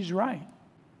which she's right.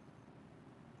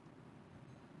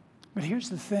 But here's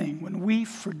the thing. When we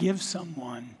forgive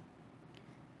someone,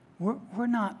 we're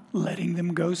not letting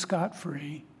them go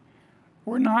scot-free.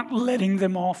 We're not letting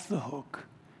them off the hook.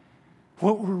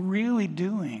 What we're really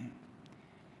doing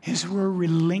is we're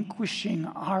relinquishing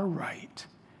our right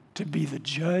to be the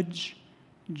judge,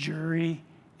 jury,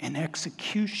 and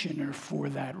executioner for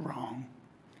that wrong.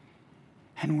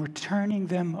 And we're turning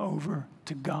them over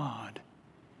to God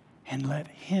and let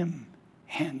Him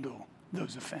handle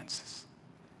those offenses.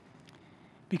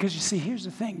 Because you see, here's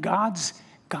the thing. God's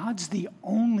the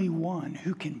only one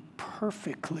who can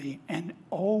perfectly and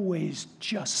always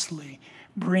justly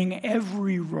bring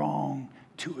every wrong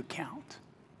to account.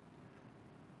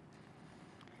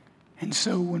 And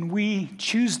so when we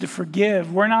choose to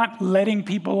forgive, we're not letting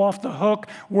people off the hook.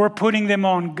 We're putting them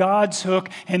on God's hook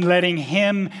and letting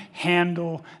Him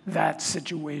handle that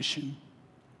situation.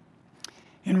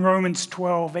 In Romans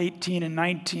 12, 18 and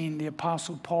 19, the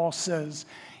Apostle Paul says,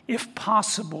 if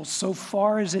possible, so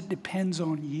far as it depends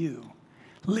on you,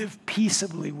 live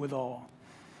peaceably with all.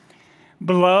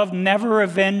 Beloved, never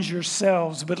avenge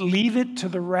yourselves, but leave it to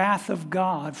the wrath of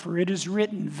God, for it is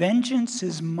written, vengeance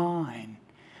is mine,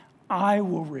 I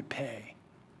will repay,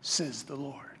 says the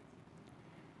Lord.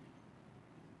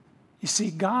 You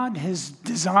see, God has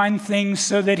designed things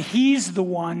so that He's the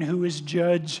one who is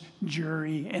judge,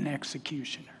 jury, and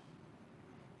executioner,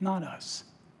 not us.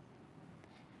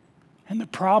 And the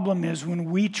problem is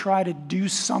when we try to do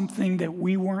something that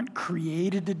we weren't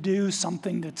created to do,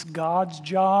 something that's God's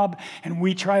job, and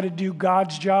we try to do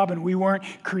God's job and we weren't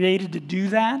created to do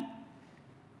that,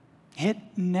 it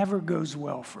never goes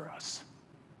well for us.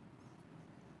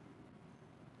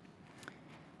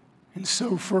 And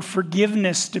so for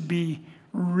forgiveness to be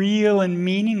real and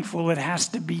meaningful, it has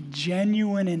to be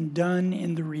genuine and done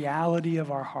in the reality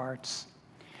of our hearts.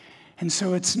 And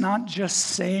so it's not just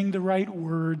saying the right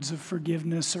words of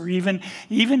forgiveness or even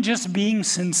just being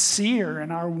sincere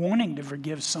in our wanting to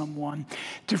forgive someone.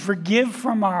 To forgive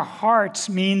from our hearts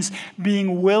means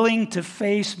being willing to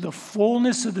face the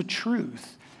fullness of the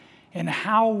truth and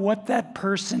how what that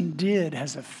person did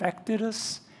has affected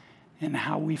us and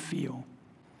how we feel.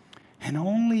 And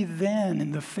only then,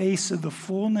 in the face of the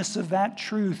fullness of that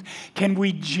truth, can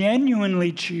we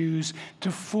genuinely choose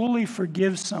to fully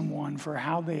forgive someone for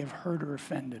how they have hurt or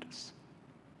offended us.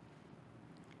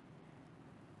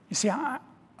 You see, a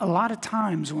lot of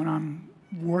times when I'm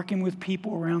working with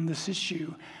people around this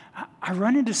issue, I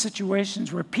run into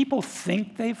situations where people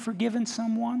think they've forgiven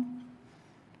someone,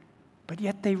 but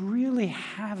yet they really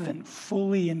haven't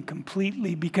fully and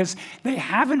completely, because they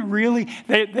haven't really,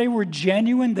 they were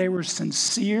genuine, they were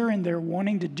sincere, and they're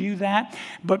wanting to do that.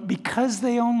 But because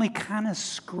they only kind of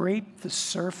scraped the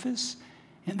surface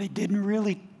and they didn't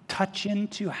really touch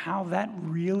into how that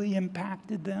really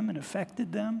impacted them and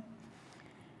affected them,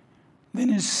 then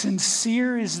as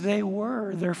sincere as they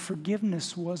were, their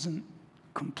forgiveness wasn't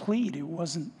complete. It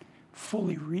wasn't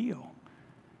fully real.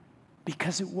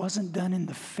 Because it wasn't done in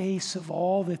the face of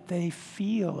all that they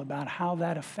feel about how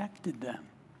that affected them.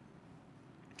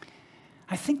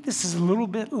 I think this is a little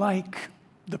bit like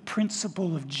the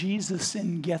principle of Jesus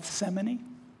in Gethsemane.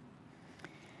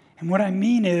 And what I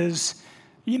mean is,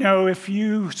 if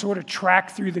you sort of track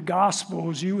through the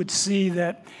Gospels, you would see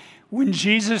that when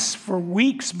Jesus, for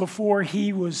weeks before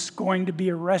he was going to be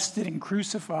arrested and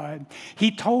crucified, he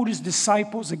told his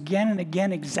disciples again and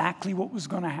again exactly what was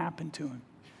going to happen to him.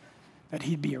 That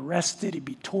he'd be arrested, he'd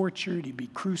be tortured, he'd be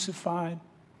crucified.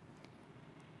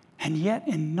 And yet,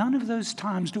 in none of those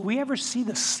times do we ever see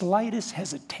the slightest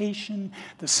hesitation,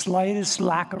 the slightest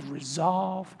lack of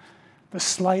resolve, the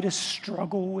slightest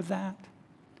struggle with that,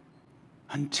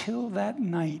 until that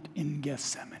night in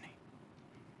Gethsemane.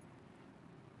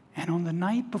 And on the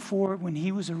night before, when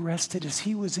he was arrested, as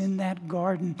he was in that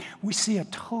garden, we see a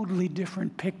totally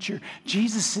different picture.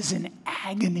 Jesus is in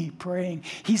agony praying.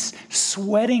 He's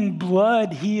sweating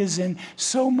blood. He is in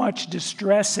so much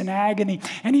distress and agony.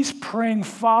 And he's praying,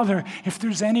 Father, if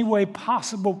there's any way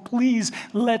possible, please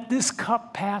let this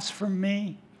cup pass from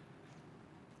me.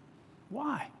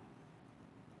 Why?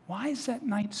 Why is that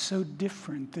night so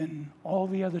different than all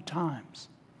the other times?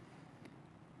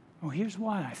 Well, here's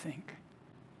why, I think.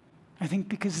 I think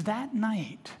because that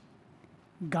night,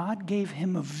 God gave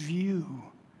him a view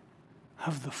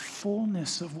of the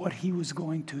fullness of what he was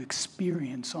going to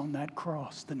experience on that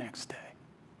cross the next day.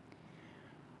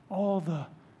 All the,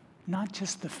 not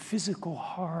just the physical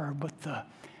horror, but the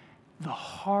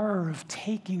horror of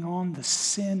taking on the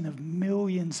sin of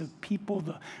millions of people,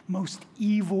 the most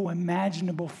evil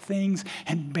imaginable things,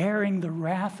 and bearing the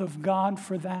wrath of God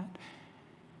for that.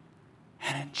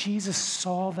 And Jesus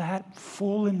saw that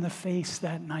full in the face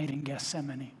that night in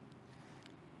Gethsemane.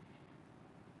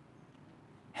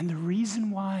 And the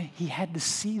reason why he had to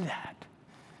see that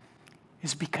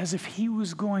is because if he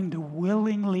was going to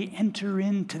willingly enter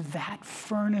into that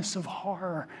furnace of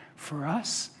horror for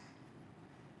us,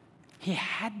 he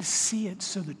had to see it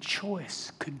so the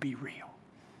choice could be real.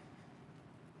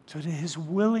 So that his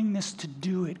willingness to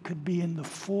do it could be in the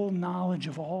full knowledge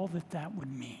of all that that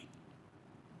would mean.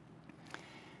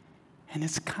 And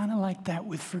it's kind of like that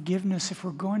with forgiveness. If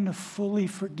we're going to fully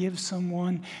forgive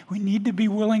someone, we need to be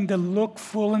willing to look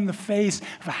full in the face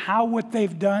of how what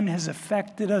they've done has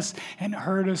affected us and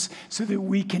hurt us so that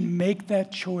we can make that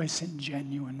choice in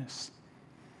genuineness.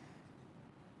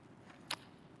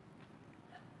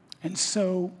 And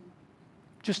so,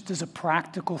 just as a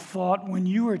practical thought, when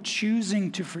you are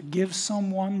choosing to forgive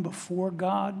someone before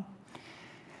God,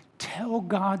 tell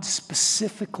God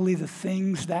specifically the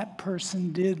things that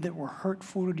person did that were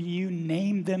hurtful to you.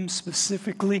 Name them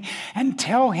specifically and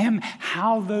tell him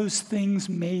how those things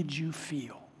made you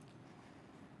feel.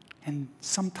 And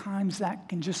sometimes that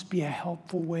can just be a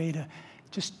helpful way to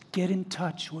just get in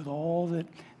touch with all that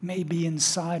may be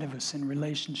inside of us in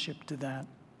relationship to that.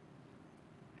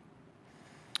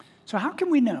 So how can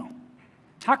we know?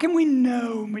 How can we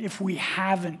know if we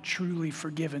haven't truly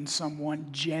forgiven someone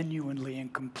genuinely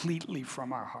and completely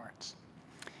from our hearts?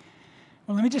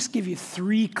 Well, let me just give you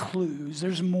 3 clues.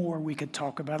 There's more we could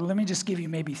talk about. Let me just give you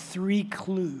maybe 3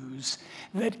 clues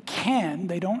that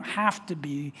they don't have to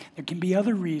be, there can be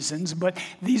other reasons, but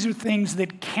these are things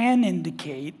that can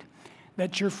indicate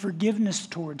that your forgiveness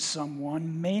towards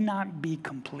someone may not be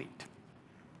complete.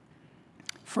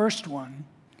 First one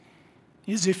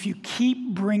is if you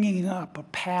keep bringing up a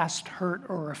past hurt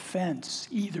or offense,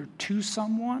 either to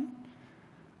someone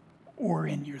or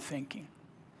in your thinking.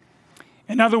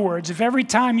 In other words, if every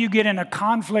time you get in a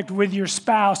conflict with your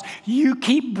spouse, you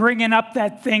keep bringing up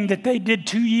that thing that they did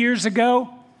 2 years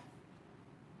ago,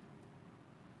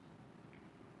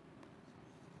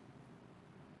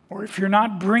 or if you're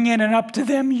not bringing it up to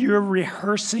them, you're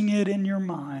rehearsing it in your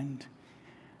mind,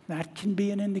 that can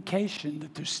be an indication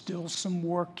that there's still some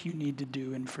work you need to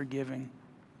do in forgiving.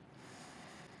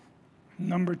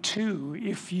 Number 2,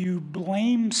 if you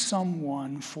blame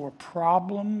someone for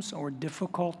problems or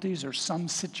difficulties or some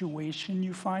situation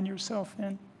you find yourself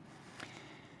in.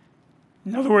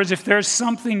 In other words, if there's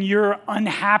something you're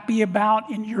unhappy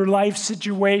about in your life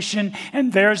situation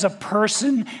and there's a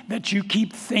person that you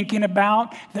keep thinking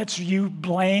about that you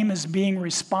blame as being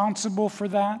responsible for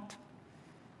that,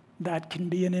 that can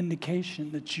be an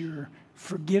indication that your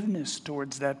forgiveness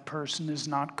towards that person is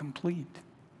not complete.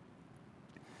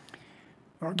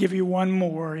 I'll give you one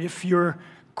more. If you're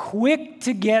quick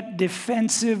to get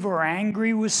defensive or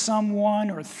angry with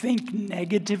someone or think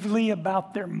negatively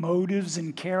about their motives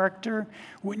and character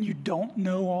when you don't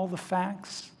know all the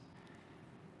facts.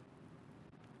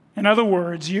 In other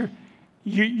words,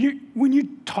 when you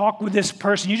talk with this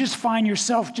person, you just find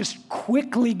yourself just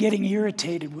quickly getting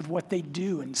irritated with what they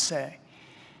do and say.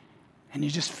 And you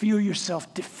just feel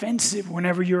yourself defensive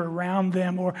whenever you're around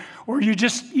them, or you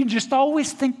just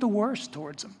always think the worst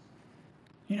towards them.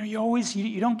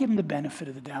 You don't give them the benefit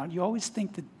of the doubt. You always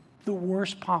think that the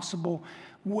worst possible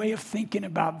way of thinking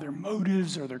about their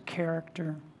motives or their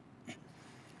character.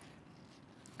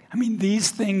 I mean,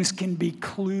 these things can be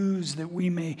clues that we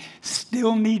may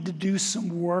still need to do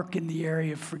some work in the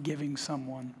area of forgiving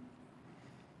someone.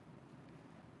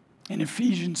 In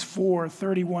Ephesians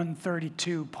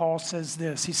 4:31-32, Paul says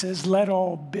this. He says, "Let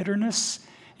all bitterness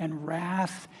and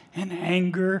wrath and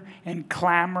anger and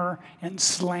clamor and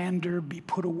slander be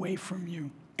put away from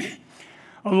you,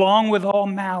 along with all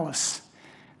malice.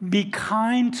 Be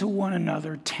kind to one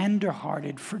another,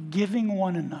 tender-hearted, forgiving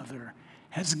one another,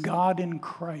 as God in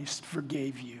Christ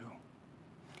forgave you."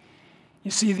 You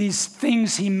see, these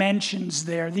things he mentions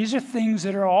there, these are things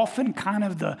that are often kind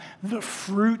of the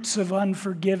fruits of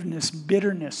unforgiveness: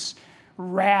 bitterness,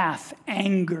 wrath,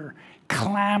 anger,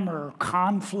 clamor,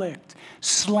 conflict,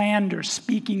 slander,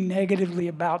 speaking negatively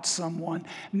about someone,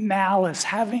 malice,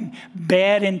 having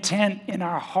bad intent in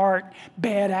our heart,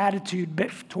 bad attitude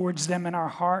towards them in our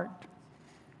heart.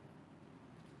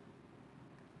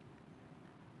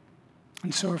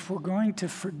 And so if we're going to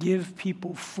forgive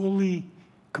people fully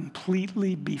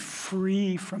completely be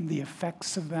free from the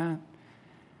effects of that,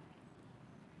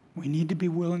 we need to be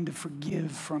willing to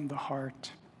forgive from the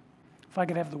heart. If I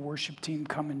could have the worship team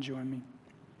come and join me.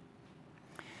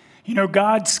 You know,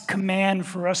 God's command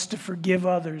for us to forgive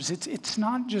others, it's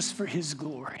not just for His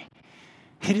glory.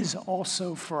 It is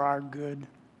also for our good.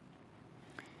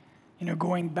 You know,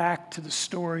 going back to the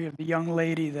story of the young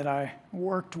lady that I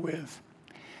worked with,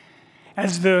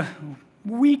 as the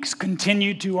weeks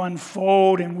continued to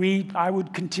unfold and I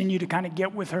would continue to kind of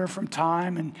get with her from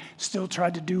time and still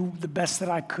tried to do the best that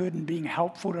I could in being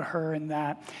helpful to her in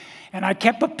that. And I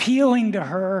kept appealing to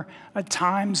her at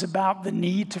times about the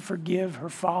need to forgive her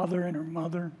father and her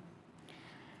mother.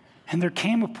 And there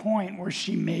came a point where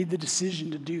she made the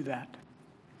decision to do that.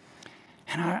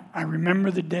 And I remember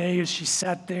the day as she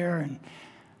sat there and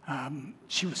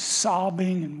she was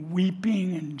sobbing and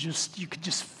weeping, and you could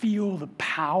just feel the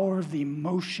power of the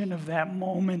emotion of that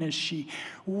moment as she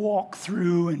walked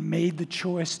through and made the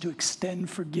choice to extend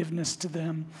forgiveness to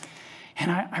them.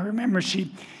 And I remember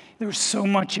there was so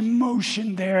much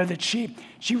emotion there that she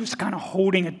was kind of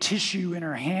holding a tissue in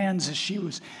her hands as she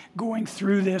was going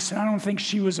through this. And I don't think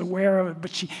she was aware of it,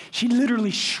 but she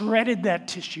literally shredded that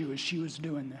tissue as she was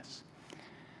doing this.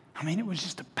 I mean, it was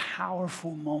just a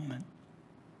powerful moment.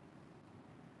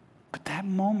 But that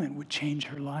moment would change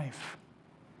her life,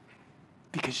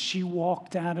 because she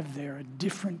walked out of there a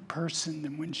different person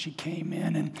than when she came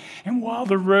in. And while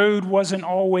the road wasn't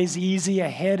always easy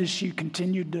ahead as she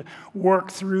continued to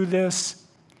work through this,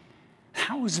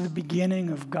 that was the beginning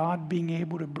of God being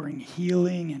able to bring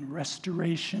healing and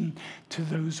restoration to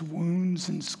those wounds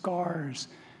and scars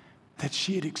that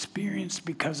she had experienced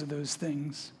because of those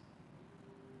things.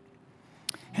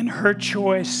 And her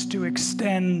choice to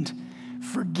extend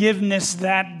forgiveness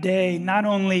that day not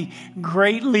only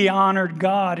greatly honored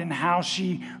God in how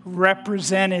she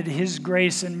represented His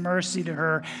grace and mercy to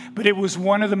her, but it was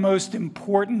one of the most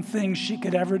important things she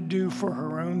could ever do for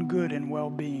her own good and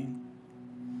well-being.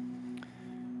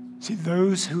 See,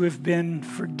 those who have been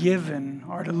forgiven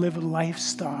are to live a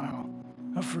lifestyle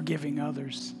of forgiving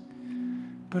others.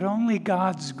 But only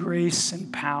God's grace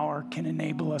and power can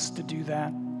enable us to do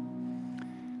that.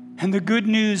 And the good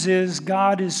news is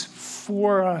God is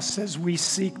for us as we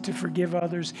seek to forgive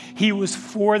others. He was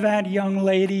for that young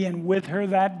lady and with her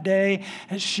that day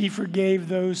as she forgave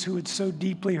those who had so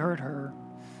deeply hurt her.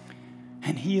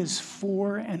 And He is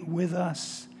for and with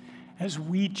us as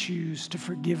we choose to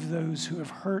forgive those who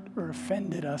have hurt or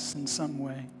offended us in some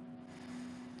way.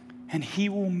 And He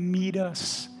will meet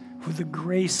us with the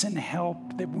grace and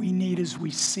help that we need as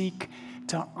we seek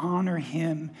to honor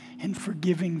Him in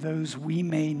forgiving those we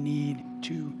may need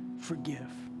to forgive.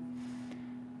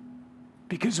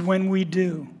 Because when we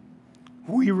do,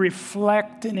 we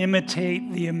reflect and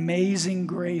imitate the amazing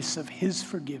grace of His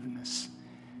forgiveness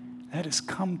that has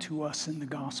come to us in the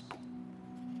gospel.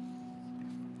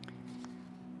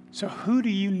 So who do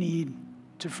you need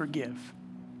to forgive?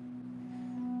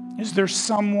 Is there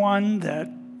someone that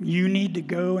you need to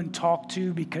go and talk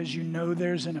to because you know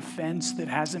there's an offense that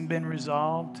hasn't been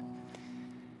resolved?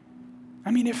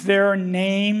 I mean, if there are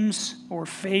names or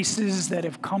faces that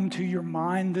have come to your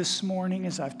mind this morning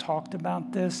as I've talked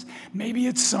about this, maybe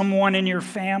it's someone in your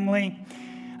family.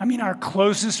 I mean, our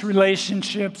closest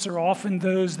relationships are often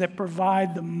those that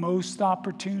provide the most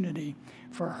opportunity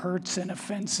for hurts and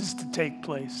offenses to take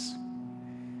place.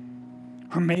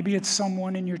 Or maybe it's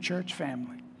someone in your church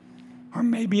family. Or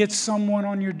maybe it's someone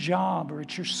on your job or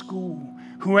at your school.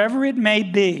 Whoever it may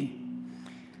be,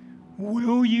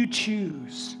 will you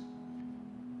choose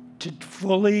to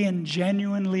fully and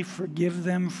genuinely forgive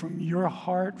them from your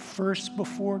heart first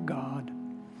before God?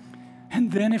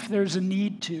 And then if there's a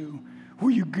need to,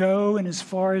 will you go and as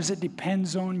far as it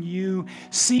depends on you,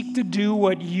 seek to do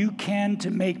what you can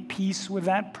to make peace with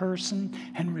that person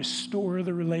and restore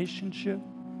the relationship?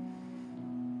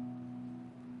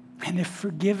 And if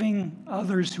forgiving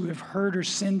others who have hurt or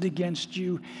sinned against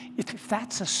you, if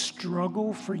that's a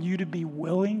struggle for you to be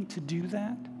willing to do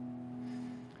that,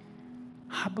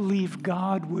 I believe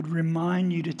God would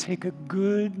remind you to take a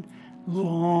good,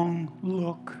 long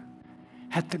look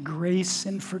at the grace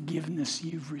and forgiveness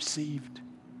you've received.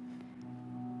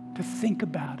 To think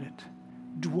about it,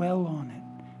 dwell on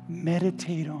it,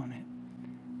 meditate on it.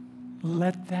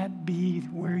 Let that be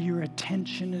where your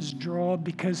attention is drawn,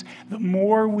 because the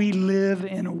more we live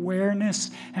in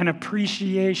awareness and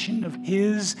appreciation of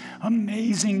His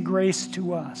amazing grace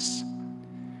to us,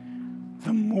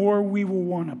 the more we will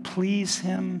want to please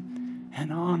Him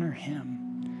and honor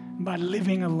Him by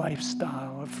living a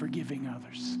lifestyle of forgiving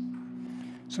others.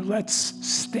 So let's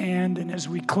stand, and as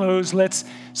we close, let's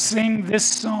sing this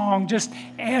song, just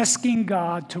asking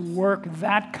God to work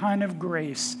that kind of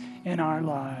grace in our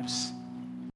lives.